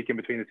stayed for a week in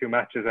between the two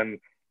matches, and,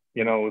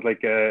 you know, it was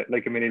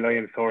like a mini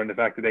Lions tour, and the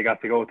fact that they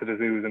got to go to the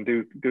zoos and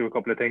do a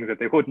couple of things that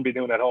they wouldn't be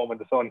doing at home in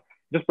the sun, it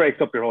just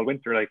breaks up your whole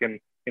winter. Like, and,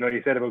 you know,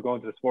 you said about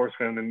going to the sports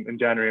ground in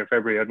January and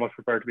February. I'd much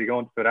prefer to be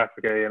going to South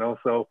Africa, you know.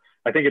 So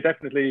I think it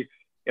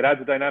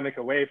adds a dynamic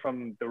away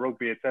from the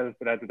rugby itself.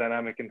 It adds a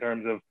dynamic in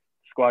terms of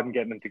squad and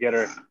getting them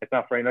together. It's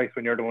not very nice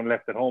when you're the one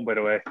left at home, by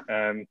the way.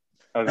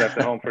 I was left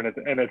at home for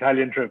an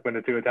Italian trip when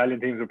the two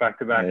Italian teams were back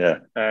to back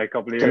a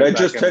couple of years back. Can I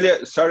just tell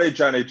you, sorry,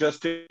 Johnny,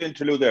 just to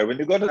interlude there, when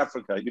you go to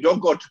Africa, you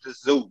don't go to the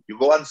zoo, you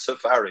go on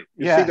safari.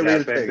 You see the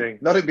real thing.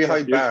 Nothing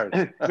behind bars.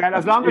 Well,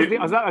 as long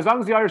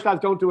as the Irish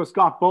lads don't do a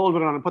Scott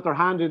Baldwin on and put their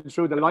hand in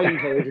through the lion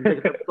cage and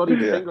get their bloody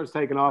fingers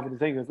taken off of the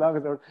thing, as long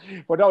as they're.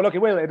 But no, look,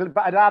 it'll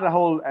add a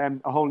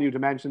whole new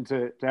dimension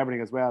to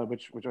everything as well,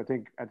 which I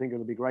think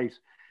it'll be great.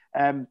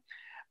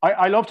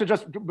 I love to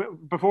just,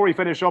 before we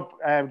finish up,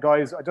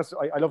 guys,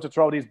 I love to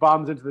throw these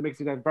bombs into the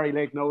mixing at very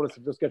late notice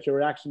and just get your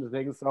reaction to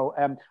things. So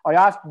I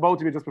asked both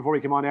of you just before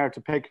we came on air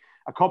to pick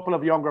a couple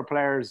of younger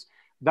players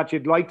that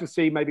you'd like to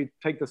see maybe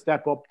take the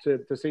step up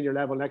to senior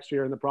level next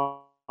year in the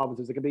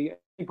provinces. It can be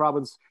any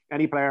province,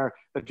 any player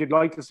that you'd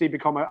like to see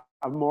become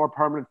a more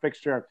permanent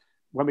fixture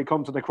when we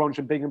come to the crunch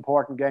and big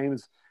important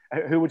games.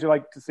 Who would you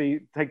like to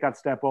see take that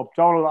step up?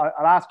 Donald,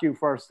 I'll ask you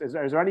first. Is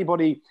there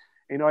anybody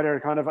in either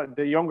kind of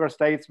the younger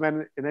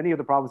statesmen in any of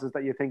the provinces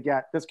that you think,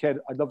 yeah, this kid,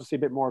 I'd love to see a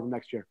bit more of him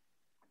next year?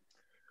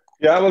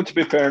 Yeah, well, to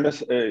be fair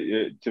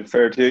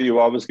to you, you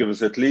always give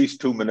us at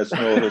least 2 minutes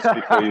notice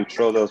before you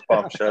throw those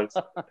bombshells.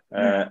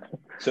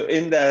 So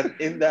in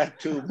that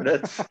 2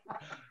 minutes,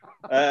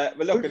 well,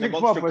 look, in the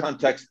Munster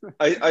context,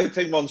 I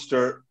think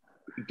Munster,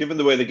 given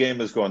the way the game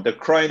is going, they're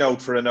crying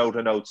out for an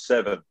out-and-out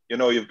 7. You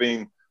know, you've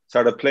been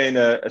started playing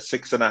a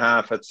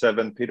 6.5 at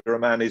 7. Peter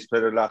O'Mahony's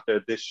played a lot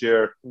there this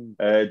year.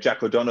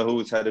 Jack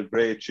O'Donoghue's had a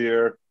great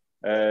year.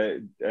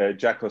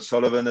 Jack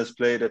O'Sullivan has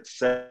played at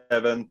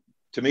 7.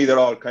 To me, they're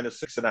all kind of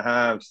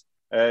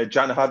 6.5s.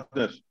 John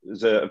Hodnett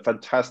is a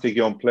fantastic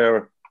young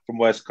player from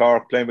West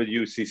Cork, playing with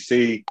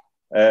UCC.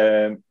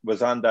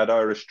 Was on that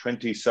Irish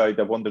 20 side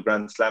that won the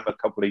Grand Slam a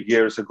couple of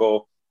years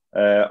ago.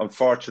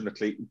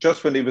 Unfortunately,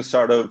 just when he was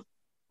sort of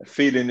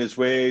feeling his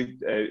way,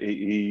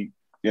 he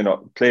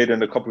played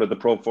in a couple of the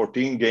Pro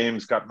 14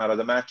 games, got man of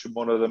the match in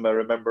one of them, I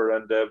remember,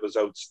 and was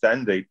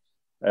outstanding.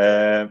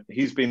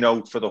 He's been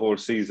out for the whole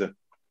season.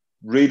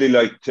 Really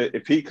like to,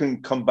 if he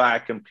can come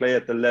back and play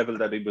at the level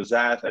that he was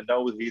at, and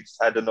now he's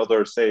had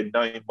another, say,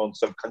 9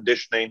 months of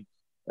conditioning,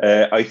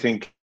 I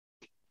think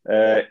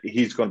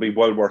he's going to be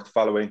well worth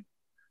following.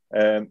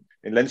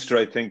 In Leinster,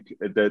 I think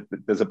that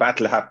there's a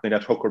battle happening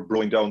at hooker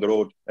brewing down the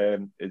road.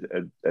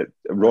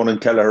 Ronan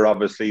Kelleher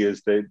obviously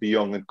is the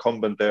young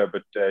incumbent there,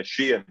 but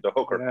Sheehan, the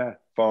hooker,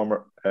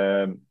 former,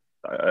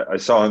 I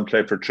saw him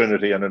play for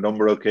Trinity on a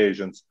number of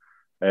occasions.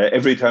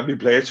 Every time he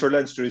plays for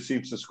Leinster, he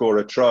seems to score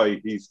a try.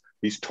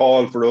 He's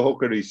tall for a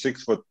hooker. He's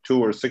 6'2"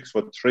 or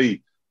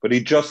 6'3", but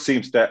he just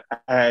seems to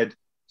add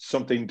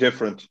something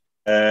different.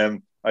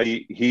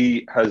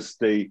 He has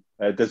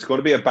there's going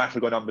to be a battle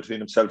going on between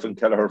himself and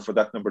Kelleher for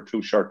that number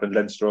 2 shirt in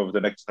Leinster over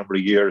the next number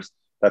of years.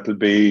 That'll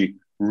be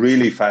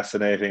really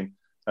fascinating.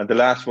 And the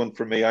last one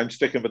for me, I'm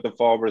sticking with the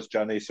forwards,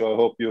 Johnny, so I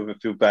hope you have a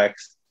few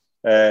backs.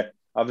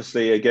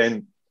 Obviously,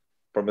 again,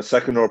 from a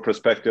second row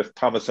perspective,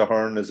 Thomas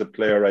Ahern is a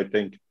player, I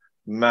think,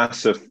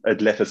 massive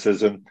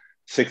athleticism,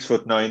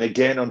 6'9".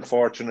 Again,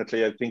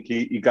 unfortunately, I think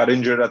he got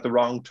injured at the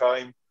wrong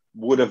time.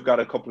 Would have got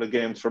a couple of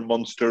games for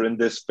Munster in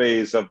this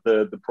phase of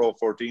the Pro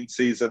 14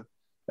 season.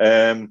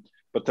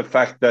 But the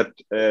fact that,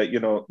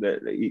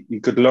 he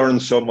could learn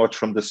so much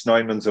from the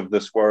Snymans of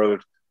this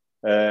world,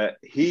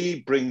 he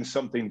brings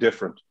something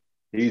different.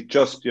 He's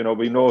just,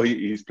 we know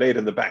he's played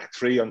in the back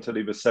 3 until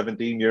he was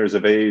 17 years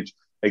of age.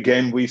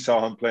 Again, we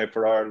saw him play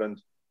for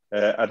Ireland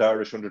at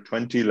Irish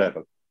under-20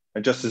 level.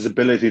 And just his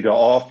ability to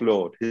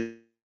offload,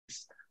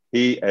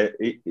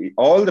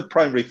 all the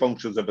primary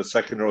functions of a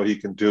second row he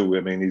can do.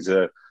 I mean, he's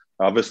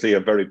obviously a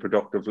very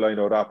productive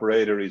line-out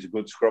operator. He's a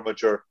good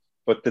scrummager.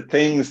 But the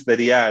things that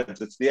he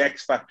adds, it's the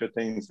X-factor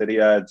things that he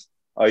adds,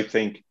 I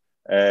think,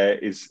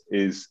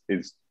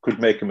 could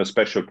make him a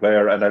special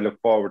player. And I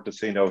look forward to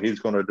seeing how he's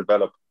going to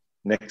develop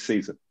next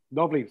season.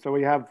 Lovely. So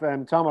we have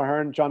Tom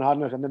Ahern, John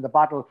Hodnett, and then the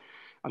battle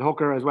at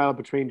hooker as well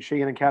between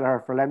Sheehan and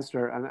Kelleher for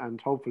Leinster. And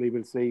hopefully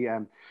we'll see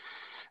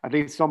at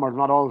least some or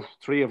not all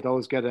 3 of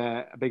those get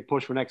a big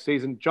push for next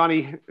season.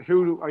 Johnny,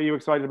 who are you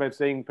excited about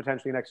seeing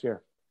potentially next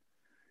year?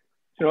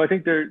 I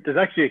think there's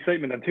actually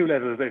excitement on two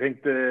levels. I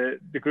think the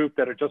group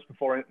that are just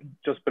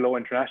below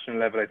international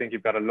level, I think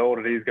you've got a load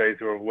of these guys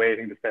who are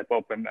waiting to step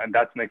up, and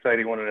that's an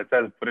exciting one in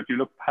itself. But if you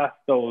look past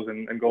those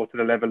and go to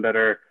the level that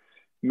are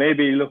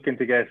maybe looking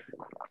to get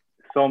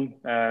some,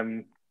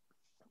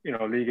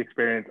 league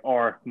experience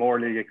or more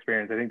league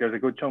experience, I think there's a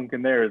good chunk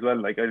in there as well.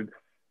 Like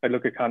I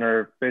look at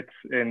Connor Fitz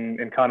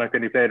in Connacht,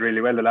 and he played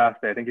really well the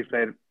last day. I think he's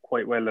played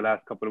quite well the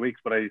last couple of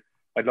weeks, but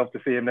I'd love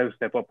to see him now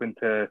step up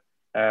into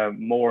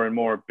more and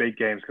more big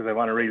games, because I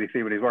want to really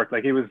see what he's worth.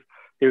 Like he was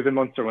in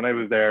Munster when I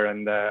was there,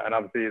 and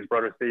obviously his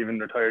brother Stephen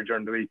retired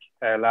during the week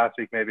last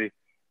week maybe.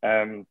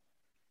 So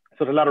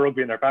there's a lot of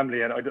rugby in their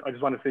family, and I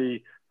just want to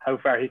see how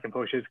far he can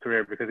push his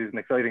career, because he's an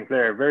exciting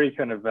player. Very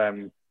kind of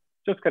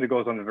just kind of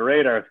goes under the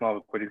radar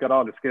small, but he's got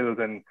all the skills,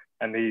 and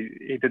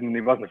he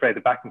wasn't afraid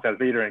to back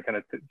himself either, and kind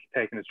of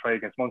taking his try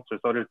against Munster.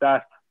 So there's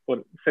that.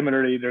 But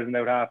similarly, there's an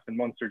out half in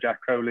Munster,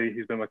 Jack Crowley.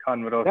 He's been with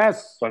Con with us.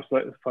 Yes. So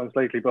I'm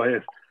slightly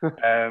biased.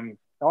 I'm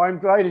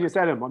delighted you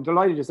said him.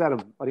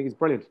 I think he's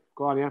brilliant.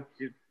 Go on, yeah.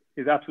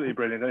 He's absolutely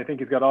brilliant. And I think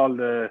he's got all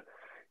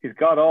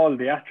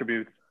the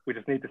attributes. We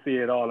just need to see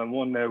it all in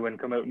one now and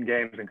come out in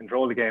games and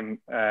control the game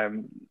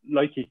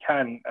like he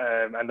can,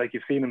 and like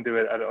you've seen him do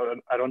it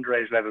at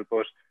underage level.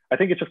 But I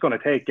think it's just going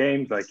to take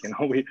games. Like,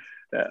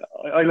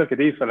 I look at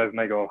these fellas and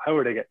I go, how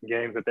are they getting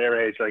games at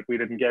their age? Like, we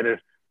didn't get it.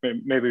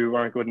 Maybe we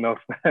weren't good enough,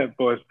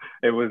 but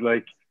it was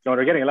like,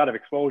 they're getting a lot of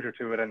exposure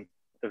to it, and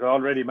there's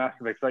already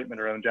massive excitement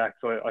around Jack.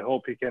 So I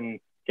hope he can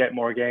get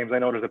more games. I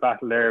know there's a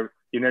battle there.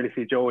 You nearly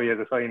see Joey as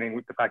a signing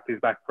with the fact he's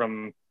back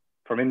from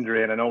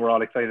injury, and I know we're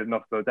all excited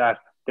enough about that.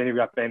 Then you've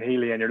got Ben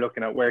Healy, and you're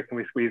looking at where can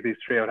we squeeze these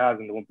three out halves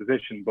into one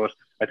position. But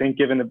I think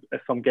given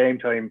some game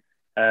time,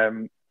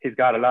 he's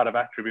got a lot of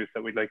attributes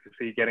that we'd like to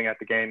see getting at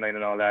the game line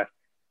and all that.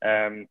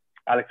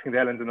 Alex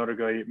Kindellan's another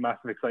guy,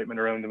 massive excitement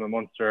around him in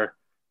Munster.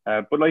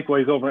 But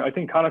likewise over, I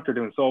think Connacht are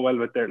doing so well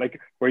with their, like,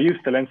 we're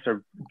used to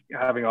Leinster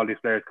having all these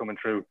players coming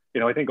through.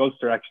 I think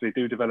Ulster actually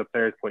do develop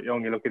players quite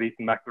young. You look at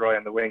Ethan McElroy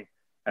on the wing.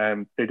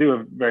 They do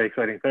have very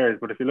exciting players,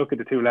 but if you look at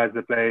the two lads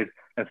that played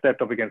and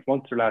stepped up against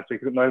Munster last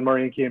week, Niall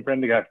Murray and Cian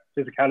Prendergast,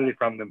 physicality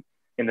from them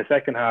in the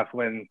second half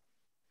when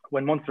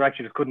Munster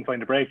actually just couldn't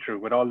find a breakthrough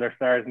with all their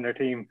stars in their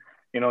team.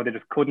 They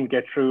just couldn't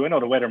get through. I know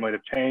the weather might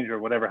have changed or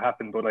whatever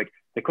happened, but like,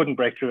 they couldn't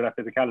break through that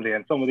physicality,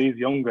 and some of these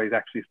young guys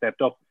actually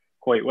stepped up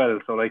quite well.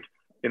 So like,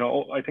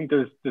 I think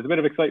there's a bit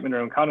of excitement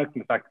around Connacht,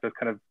 and the fact that they're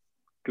kind of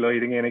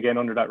gliding in again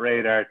under that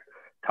radar.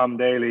 Tom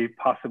Daly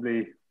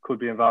possibly could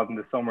be involved in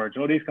the summer. Do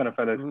you know these kind of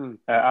fellas?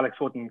 Alex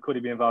Hutton, could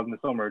he be involved in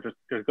the summer?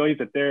 There's guys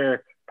that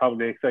they're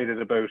probably excited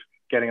about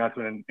getting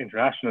onto an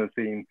international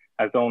scene.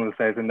 As Donald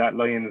says, in that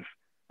Lions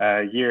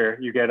year,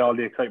 you get all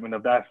the excitement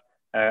of that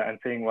and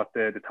seeing what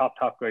the top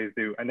guys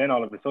do. And then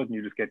all of a sudden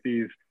you just get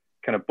these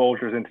kind of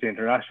bolters into the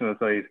international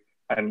side,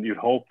 and you'd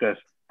hope that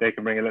they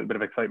can bring a little bit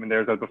of excitement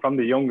there as well. But from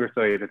the younger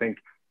side, I think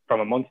from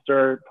a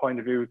Munster point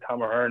of view,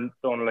 Tom Ahern,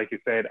 Donald, like you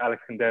said,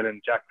 Alex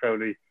Kindellan, Jack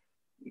Crowley,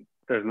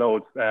 there's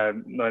loads.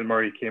 Niall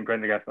Murray, Cian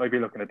Prendergast. I'd be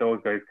looking at those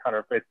guys.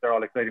 Connor Fitz, they're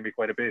all exciting me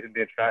quite a bit in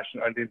the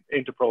international and the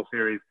Interpro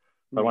series.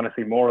 I want to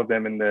see more of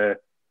them in the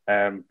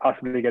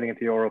possibly getting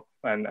into Europe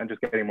and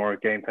just getting more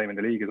game time in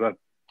the league as well.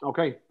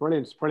 Okay,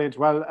 brilliant.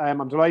 Well,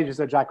 I'm delighted you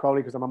said Jack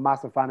Crowley, because I'm a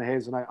massive fan of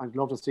his, and I'd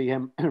love to see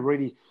him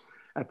really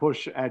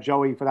push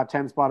Joey for that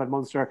 10 spot at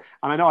Munster.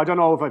 And I don't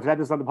know if I've said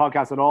this on the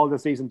podcast at all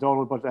this season,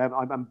 Donald, but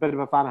I'm a bit of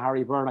a fan of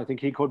Harry Byrne. I think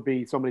he could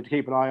be somebody to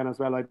keep an eye on as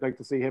well. I'd like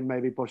to see him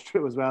maybe push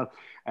through as well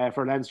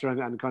for Leinster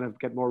and kind of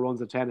get more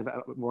runs at 10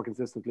 more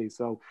consistently.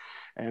 So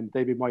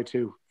they'd be my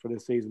two for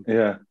this season.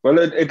 Yeah, well,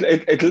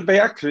 it'll be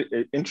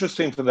actually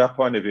interesting from that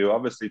point of view.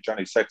 Obviously,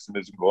 Johnny Sexton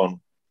isn't going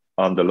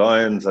on the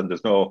Lions, and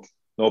there's no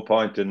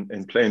point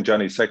in playing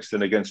Johnny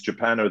Sexton against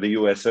Japan or the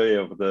USA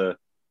over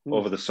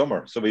the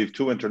summer. So we have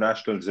two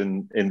internationals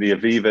in the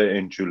Aviva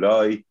in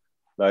July.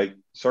 Like,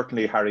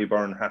 certainly Harry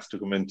Byrne has to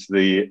come into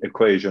the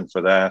equation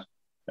for that.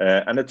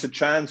 And it's a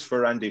chance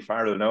for Andy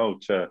Farrell now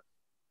to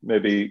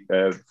maybe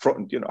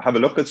have a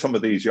look at some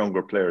of these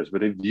younger players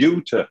with a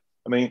view to,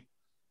 I mean,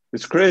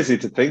 it's crazy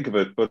to think of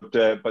it, but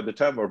by the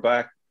time we're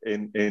back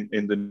in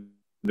the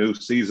new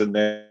season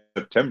in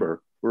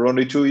September, we're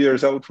only 2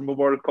 years out from a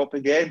World Cup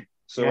again.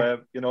 So,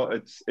 yeah.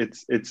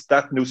 It's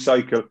that new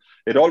cycle.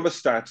 It always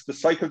starts, the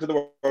cycle to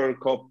the World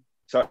Cup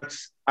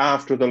starts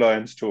after the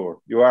Lions tour.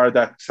 You are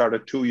that sort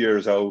of 2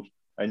 years out,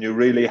 and you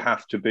really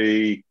have to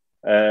be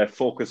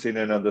focusing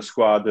in on the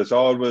squad. There's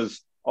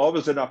always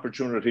an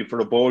opportunity for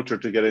a bolter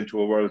to get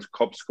into a World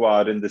Cup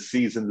squad in the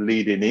season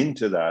leading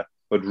into that.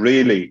 But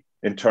really,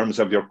 in terms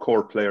of your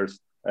core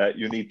players,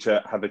 you need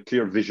to have a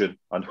clear vision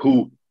on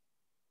who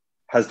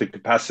has the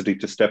capacity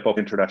to step up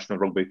international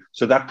rugby.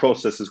 So that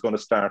process is going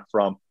to start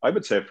from, I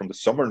would say, from the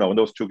summer now, in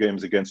those two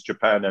games against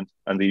Japan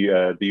and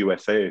the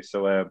USA.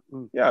 So,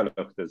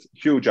 look, there's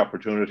huge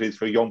opportunities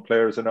for young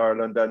players in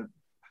Ireland, and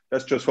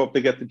let's just hope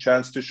they get the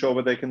chance to show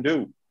what they can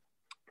do.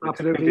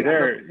 Absolutely.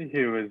 There,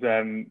 Hugh, is,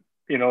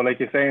 like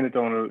you're saying,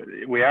 Donald,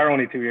 we are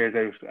only 2 years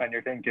out, and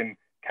you're thinking,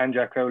 can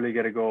Jack Crowley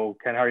get a go?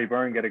 Can Harry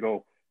Byrne get a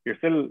go? You're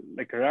still,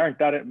 like, there aren't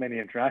that many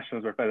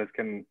internationals where fellas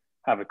can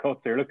have a cut.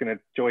 So you're looking at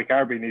Joey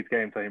Carbery needs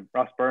game time.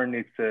 Ross Byrne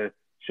needs to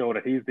show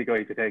that he's the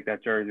guy to take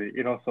that jersey.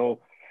 So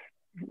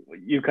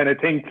you kind of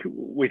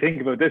we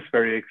think about this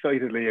very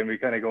excitedly, and we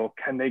kind of go,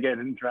 can they get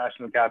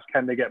international caps?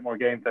 Can they get more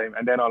game time?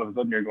 And then all of a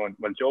sudden you're going,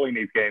 well, Joey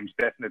needs games,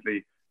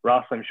 definitely.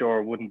 Ross, I'm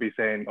sure, wouldn't be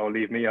saying, oh,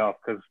 leave me off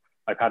because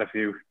I've had a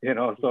few,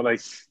 So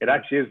like, it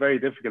actually is very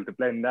difficult to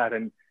blend that,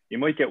 and you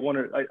might get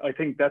one. I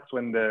think that's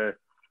when the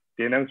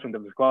announcement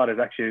of the squad is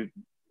actually,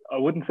 I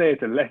wouldn't say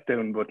it's a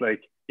letdown, but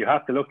like, you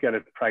have to look at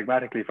it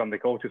pragmatically from the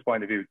coach's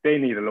point of view. They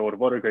need a load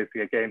of other guys to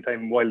get game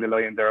time while the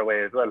Lions are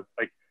away as well.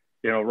 Like,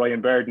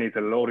 Ryan Baird needs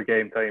a load of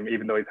game time,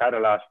 even though he's had a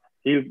lot.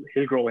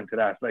 He'll grow into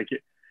that. Like,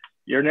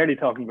 you're nearly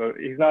talking about,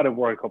 he's not a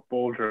World Cup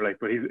bolter, like,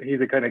 but he's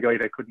the kind of guy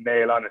that could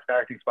nail on a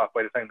starting spot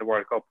by the time the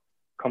World Cup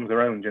comes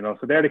around,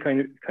 So they're the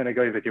kind of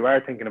guys that you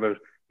are thinking about.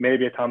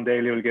 Maybe a Tom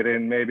Daly will get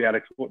in, maybe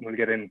Alex Wootton will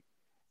get in,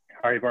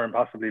 Harry Byrne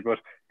possibly, but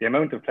the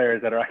amount of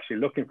players that are actually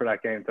looking for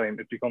that game time,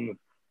 it becomes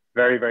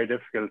very, very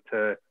difficult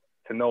to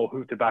know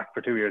who to back for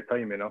 2 years'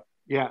 time,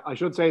 Yeah, I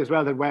should say as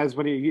well that Wes,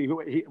 when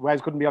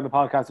Wes couldn't be on the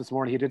podcast this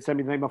morning, he did send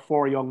me the name of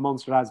 4 young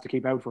Munster lads to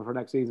keep out for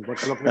next season.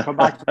 But look, we'll come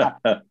back to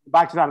that.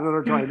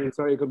 Another time.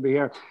 Sorry, he couldn't be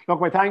here.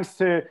 Look, my thanks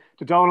to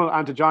Donal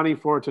and to Johnny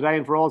for today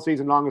and for all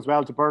season long as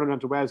well, to Bernard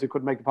and to Wes who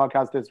couldn't make the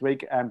podcast this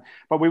week.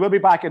 But we will be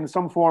back in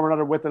some form or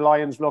another with the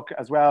Lions look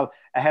as well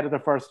ahead of the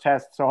first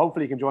test. So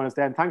hopefully you can join us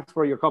then. Thanks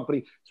for your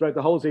company throughout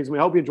the whole season. We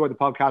hope you enjoyed the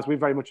podcast. We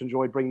very much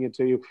enjoyed bringing it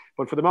to you.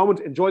 But for the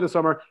moment, enjoy the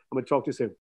summer and we'll talk to you soon.